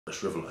to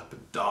shrivel up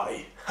and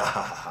die.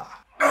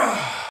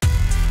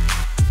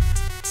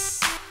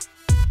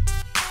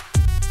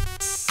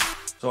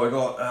 So I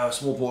got a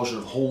small portion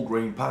of whole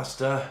grain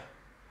pasta,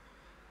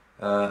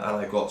 and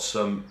I got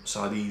some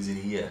sardines in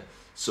here.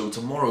 So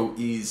tomorrow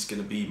is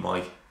going to be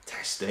my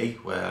test day,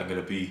 where I'm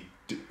going to be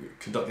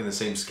conducting the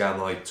same scan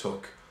that I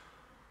took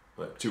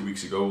like 2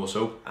 weeks ago or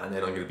so, and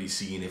then I'm going to be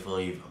seeing if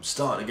I'm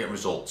starting to get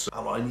results.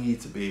 And I need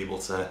to be able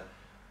to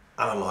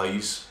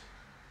analyse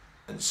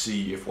and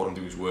see if what I'm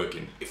doing is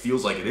working. It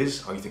feels like it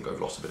is. I think I've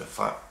lost a bit of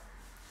fat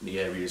in the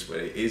areas where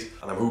it is,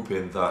 and I'm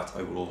hoping that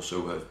I will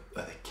also have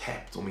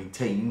kept or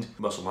maintained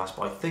muscle mass,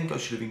 but I think I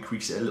should have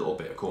increased it a little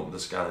bit according to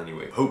the scan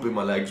anyway. Hoping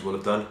my legs will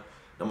have done.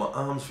 Now my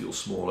arms feel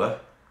smaller,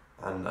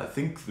 and I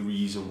think the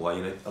reason why,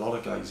 you know, a lot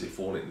of guys, they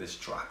fall into this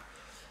trap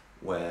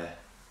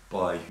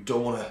whereby you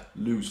don't want to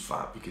lose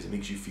fat because it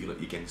makes you feel like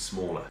you're getting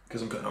smaller.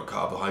 Because I'm cutting out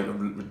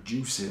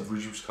carbohydrates, I've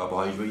reduced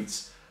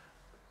carbohydrates,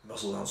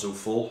 muscles aren't so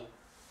full.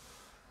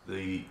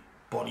 The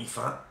body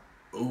fat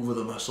over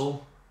the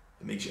muscle,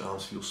 it makes your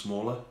arms feel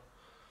smaller.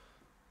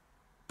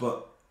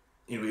 But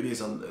you know, it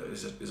is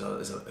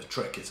a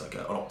trick. It's like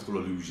an optical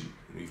illusion.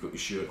 You know, you've got your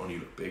shirt on, you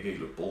look bigger, you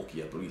look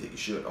bulkier, but when you take your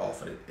shirt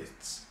off, and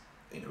it's,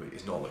 you know,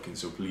 it's not looking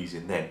so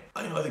pleasing then.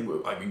 I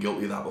think I've been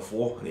guilty of that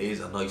before, and it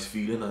is a nice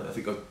feeling. I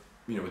think I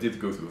did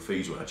go through a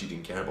phase where I actually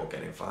didn't care about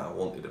getting fat. I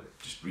wanted to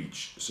just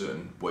reach a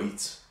certain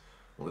weight.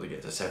 I wanted to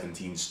get to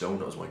 17 stone.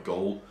 That was my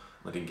goal.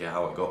 I didn't care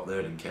how I got there.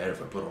 I didn't care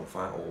if I put on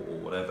fat or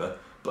whatever.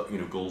 But you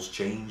know, goals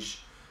change.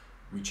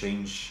 We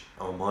change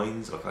our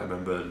minds. Like I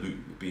remember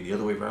being the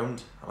other way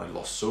around, and I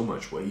lost so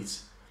much weight,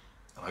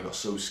 and I got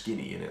so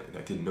skinny in it, and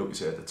I didn't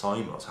notice it at the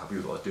time. I was happy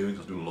with what I was doing,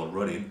 because I was doing a lot of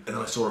running. And then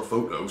I saw a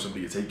photo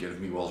somebody had taken of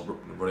me while I was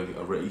running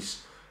a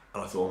race,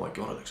 and I thought, oh my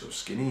god, I look so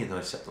skinny. And then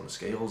I stepped on the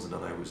scales, and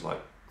then I was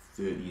like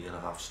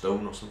 13.5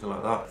 stone or something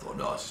like that. I thought,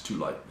 no, this is too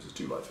light. This is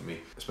too light for me.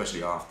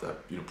 Especially after,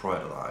 you know,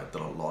 prior to that, I'd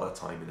done a lot of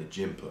time in the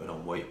gym putting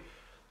on weight.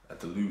 And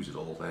to lose it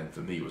all then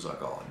for me was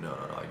like, oh no,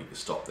 I need to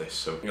stop this.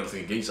 So you got to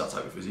think against that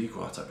type of physique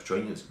or that type of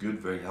training. It's good,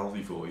 very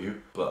healthy for you,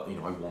 but you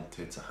know, I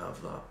wanted to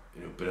have that,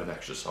 you know, bit of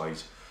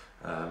exercise.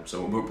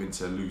 So I'm hoping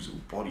to lose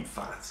body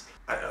fat,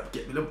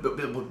 get a little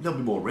bit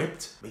more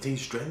ripped, maintain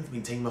strength,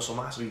 maintain muscle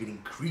mass, or even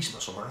increase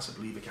muscle mass. I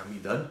believe it can be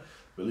done.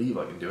 I believe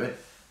I can do it.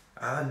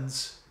 And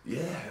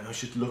yeah, and I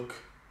should look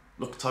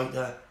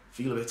tighter,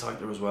 feel a bit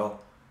tighter as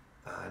well.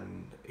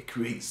 And it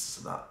creates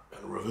that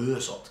kind of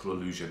reverse optical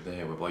illusion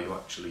there, whereby you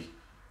actually,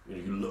 you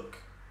know,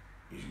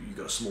 you've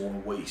got a smaller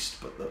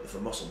waist, but the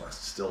muscle mass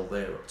is still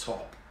there up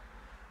top.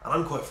 And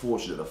I'm quite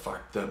fortunate in the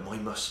fact that my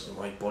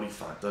body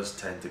fat does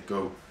tend to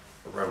go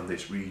around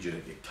this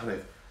region. It kind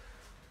of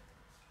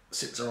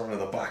sits around in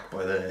the back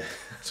by there.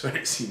 That's where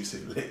it seems to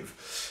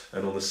live,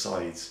 and on the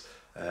sides.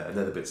 And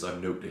they're the bits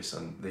I've noticed,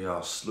 and they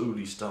are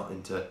slowly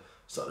starting to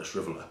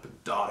shrivel up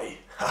and die.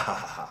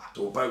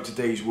 So about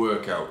today's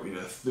workout, we did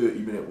a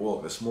 30-minute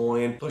walk this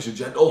morning. Nice and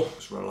gentle,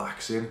 just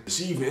relaxing. This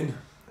evening,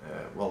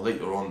 well,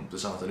 later on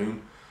this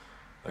afternoon,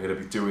 I'm going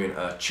to be doing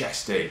a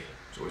chest day.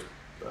 So it's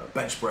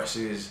bench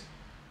presses,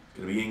 it's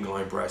going to be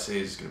incline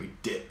presses, it's going to be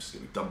dips, it's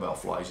going to be dumbbell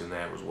flies in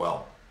there as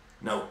well.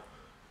 Now,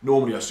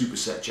 normally I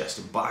superset chest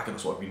and back, and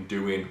that's what I've been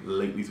doing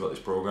lately throughout this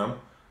program.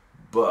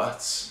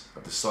 But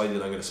I've decided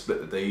I'm going to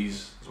split the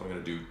days, so I'm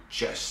going to do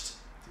chest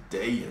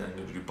today, and then I'm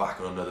going to do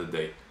back on another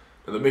day.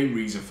 Now the main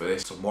reason for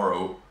this,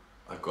 tomorrow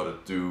I've got to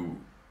do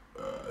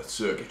a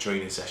circuit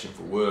training session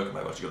for work, and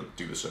I've actually got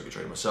to do the circuit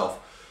training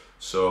myself.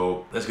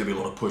 So there's going to be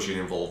a lot of pushing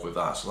involved with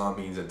that. So that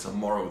means that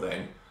tomorrow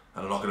then,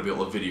 and I'm not going to be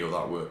able to video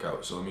that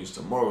workout, so that means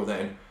tomorrow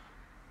then,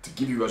 to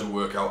give you guys a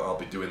workout, I'll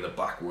be doing the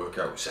back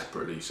workout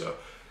separately. So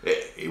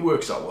it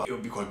works out well. It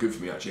would be quite good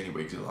for me actually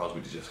anyway, because it allows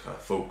me to just kind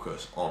of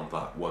focus on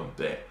that one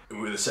bit.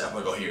 And with the setup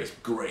I got here, it's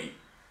great.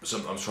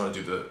 Sometimes trying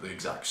to do the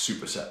exact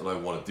superset that I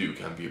want to do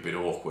can be a bit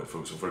awkward.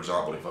 So for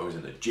example, if I was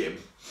in the gym,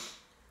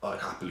 I'd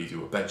happily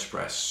do a bench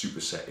press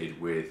supersetted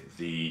with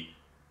the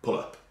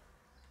pull-up,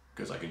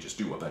 because I can just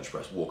do my bench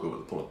press, walk over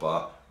the pull-up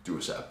bar, do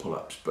a set of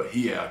pull-ups. But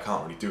here I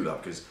can't really do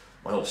that because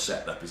my whole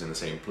setup is in the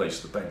same place,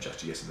 so the bench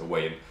actually gets in the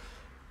way, and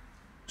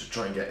to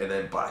try and get it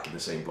then back in the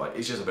same place,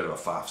 it's just a bit of a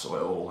faff. So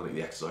I alternate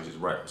the exercises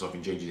around. So I've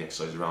been changing the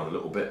exercises around a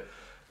little bit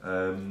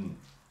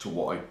to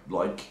what I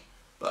like.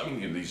 But I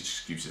mean, you know, these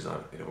excuses,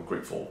 I'm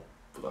grateful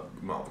for the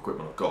amount of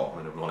equipment I've got.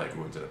 I know not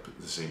everyone's in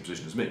the same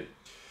position as me,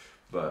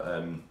 but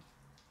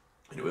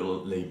you know,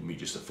 it'll enable me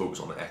just to focus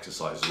on the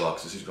exercise as well,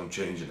 because I'm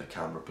changing the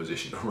camera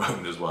position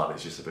around as well.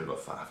 It's just a bit of a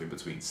faff in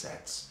between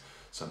sets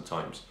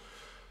sometimes.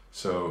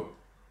 So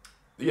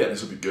yeah,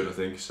 this will be good, I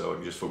think. So I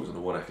can just focus on the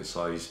one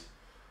exercise.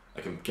 I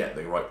can get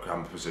the right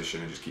camera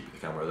position and just keep the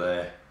camera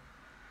there.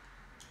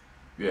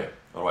 Yeah,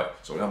 all right.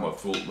 So I have my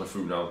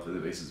food now.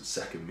 This is the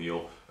second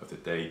meal of the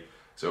day.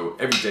 So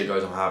every day,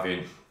 guys, I'm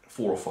having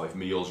 4 or 5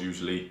 meals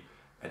usually,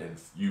 and then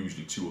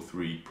usually 2 or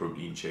 3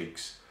 protein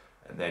shakes.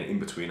 And then in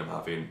between, I'm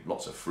having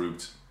lots of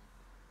fruit,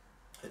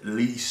 at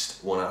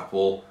least 1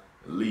 apple,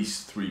 at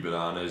least 3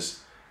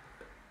 bananas,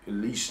 at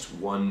least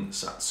 1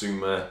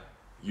 satsuma,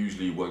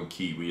 usually 1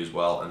 kiwi as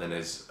well. And then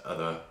there's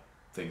other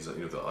things that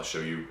that I'll show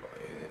you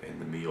in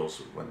the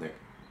meals when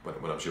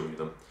I'm showing you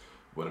them,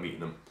 when I'm eating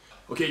them.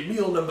 Okay,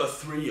 meal number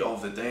 3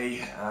 of the day,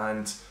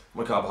 and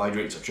my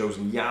carbohydrates I've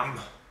chosen yam.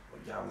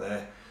 Yam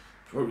there.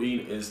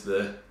 Protein is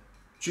the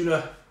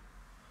tuna.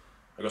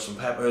 I got some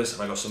peppers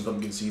and I got some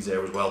pumpkin seeds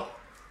there as well.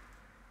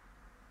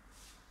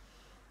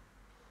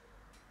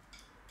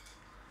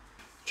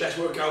 Chest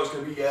workout is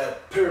going to be a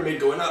pyramid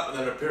going up and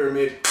then a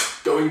pyramid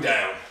going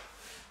down.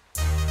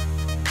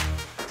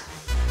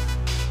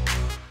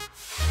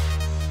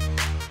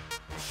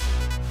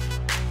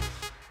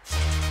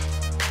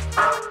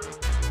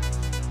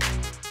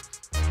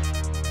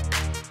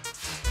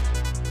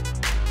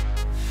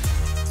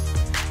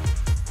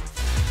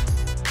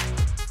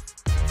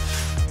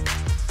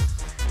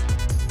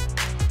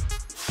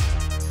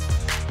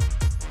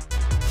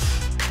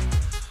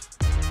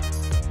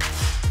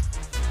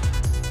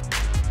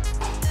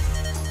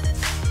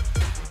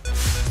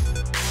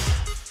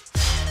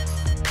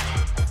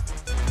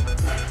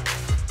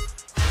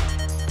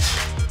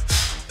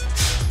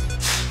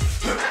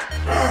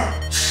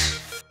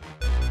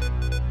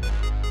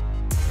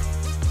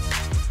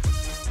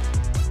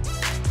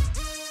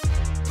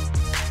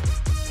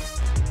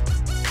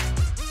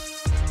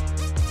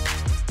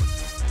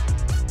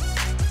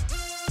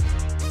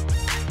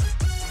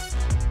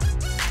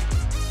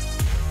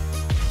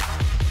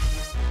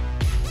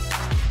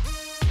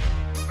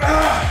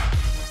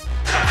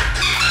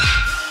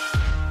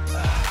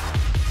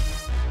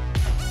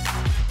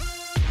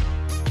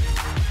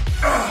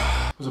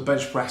 There's a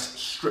bench press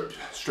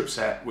strip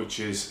set,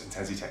 which is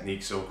intensity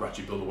technique, so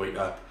gradually build the weight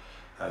up,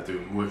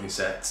 doing working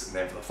sets, and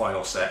then for the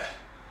final set,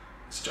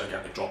 it's a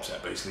gigantic drop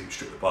set. Basically, you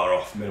strip the bar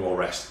off, minimal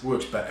rest.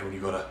 Works better when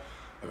you've got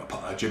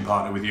a gym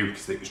partner with you,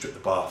 because they can strip the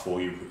bar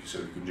for you, so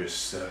you can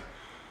just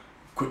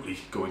quickly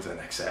go into the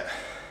next set.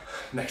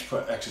 Next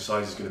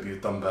exercise is going to be the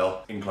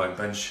dumbbell incline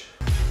bench.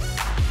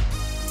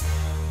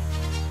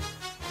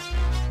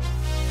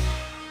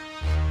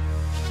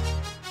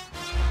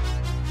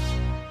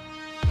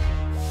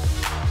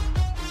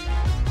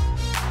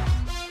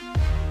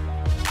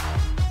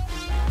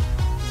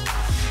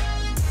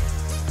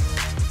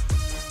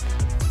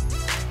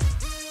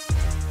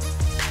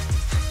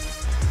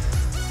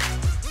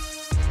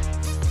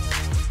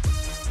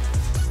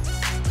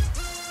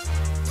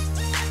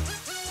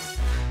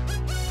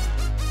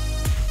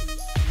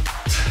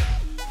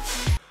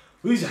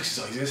 With these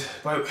exercises,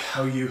 about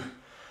how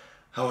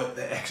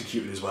they're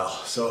executed as well.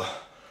 So you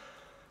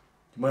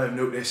might have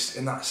noticed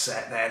in that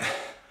set then,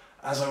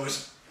 as I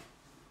was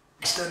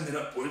extending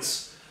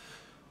upwards,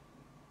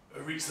 I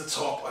reached the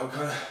top, I would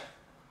kind of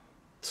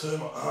turn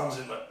my arms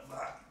in like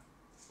that,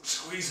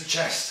 squeeze the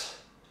chest.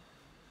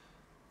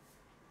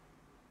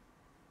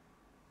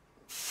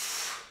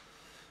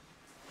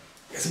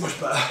 It's a much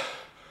better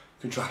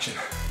contraction.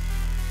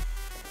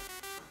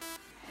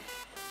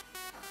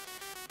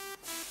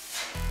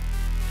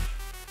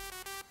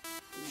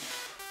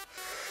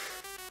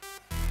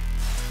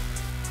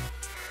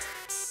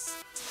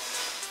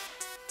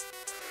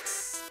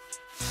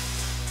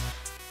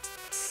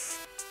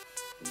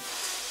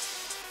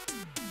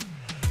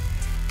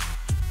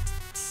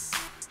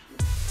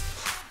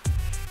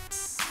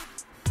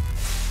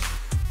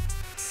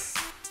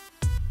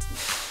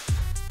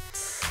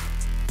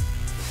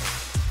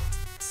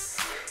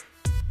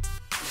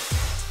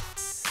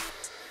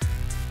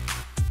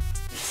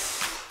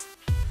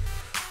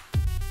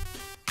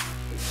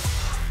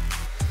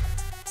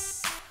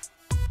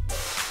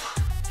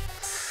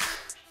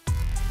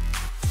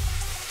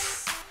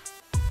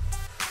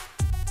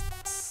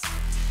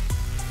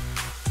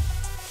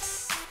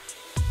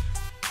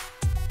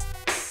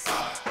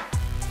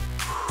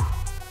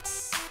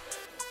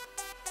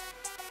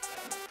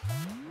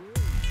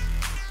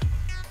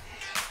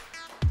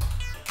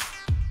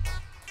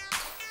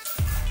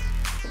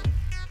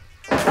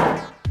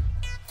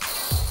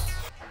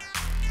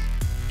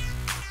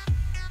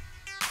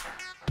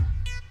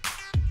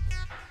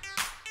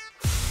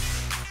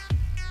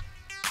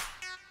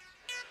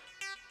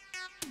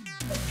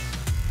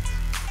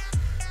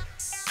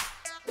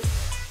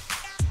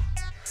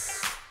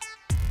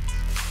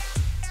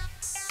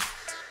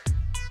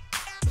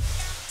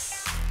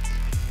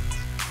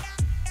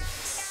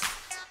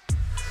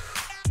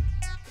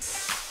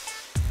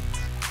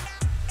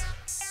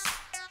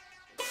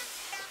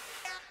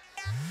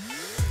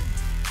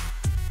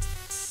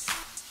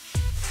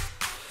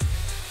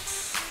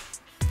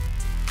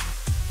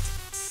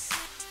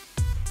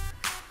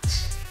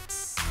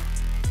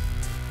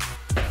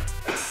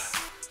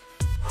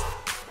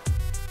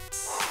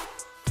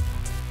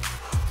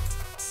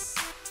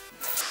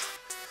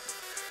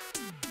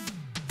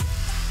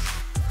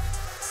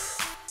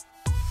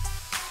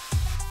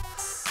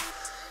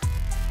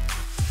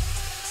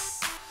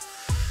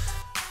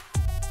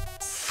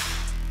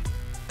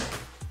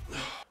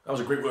 That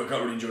was a great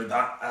workout, really enjoyed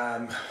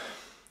that.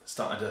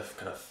 Starting to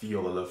kind of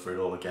feel the love for it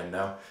all again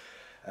now.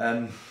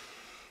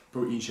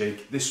 Protein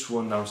shake, this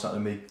one now I'm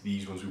starting to make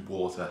these ones with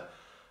water.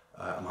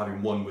 I'm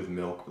having one with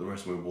milk, but the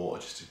rest of them with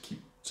water just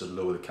to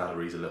lower the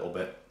calories a little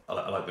bit.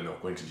 I like the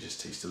milk one because it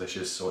just tastes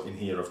delicious. So in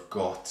here I've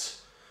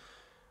got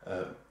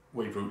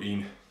whey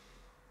protein,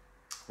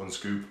 1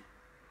 scoop,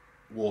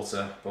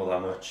 water, about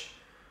that much,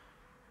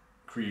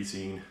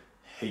 creatine,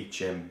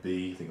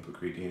 HMB, I think I put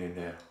creatine in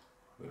there.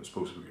 I was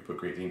supposed to put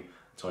creatine,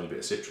 a tiny bit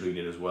of citrulline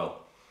in as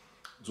well.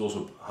 There's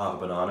also half a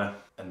banana,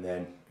 and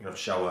then you have a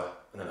shower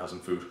and then have some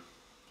food.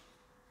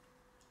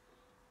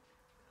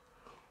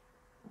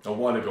 A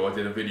while ago I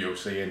did a video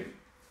saying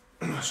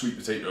sweet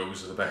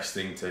potatoes are the best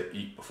thing to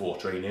eat before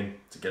training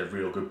to get a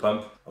real good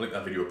pump. I'll link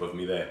that video above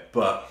me there,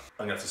 but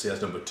I'm gonna have to say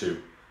that's number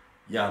 2.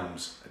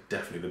 Yams are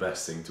definitely the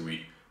best thing to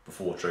eat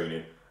before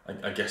training.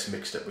 I guess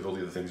mixed up with all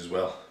the other things as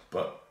well,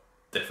 but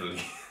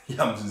definitely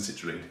yams and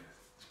citrulline.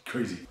 It's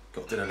crazy.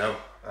 Got dinner now,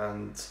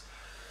 and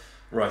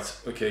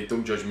right, okay,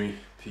 don't judge me,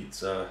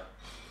 pizza.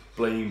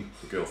 Blame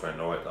the girlfriend,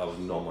 alright, that was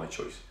not my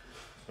choice.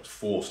 I was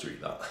forced to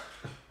eat that.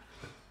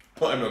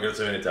 But I'm not going to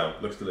turn it down,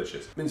 it looks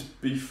delicious.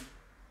 Minced beef,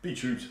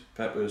 beetroot,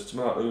 peppers,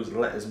 tomatoes,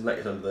 lettuce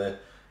under there,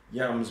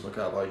 yams, my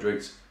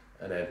carbohydrates,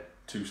 and then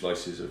 2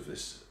 slices of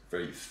this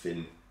very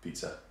thin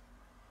pizza.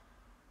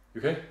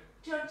 You okay?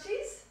 Do you want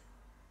cheese?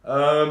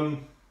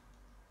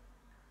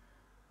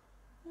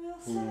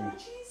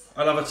 Cheese?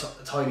 I'll have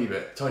a tiny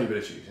bit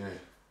of cheese, yeah.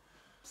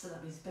 So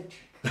that means big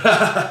trick.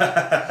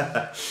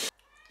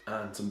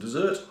 And some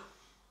dessert,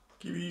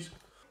 kiwis.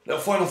 Now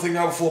final thing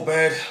now before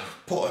bed,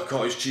 pot of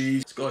cottage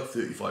cheese. It's got like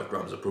 35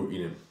 grams of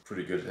protein in,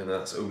 pretty good, and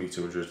that's only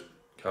 200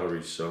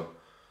 calories, so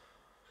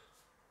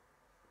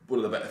one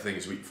of the better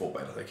things to eat before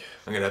bed, I think.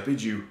 I'm going to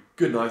bid you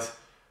good night.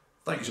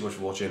 Thank you so much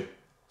for watching.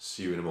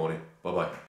 See you in the morning. Bye bye.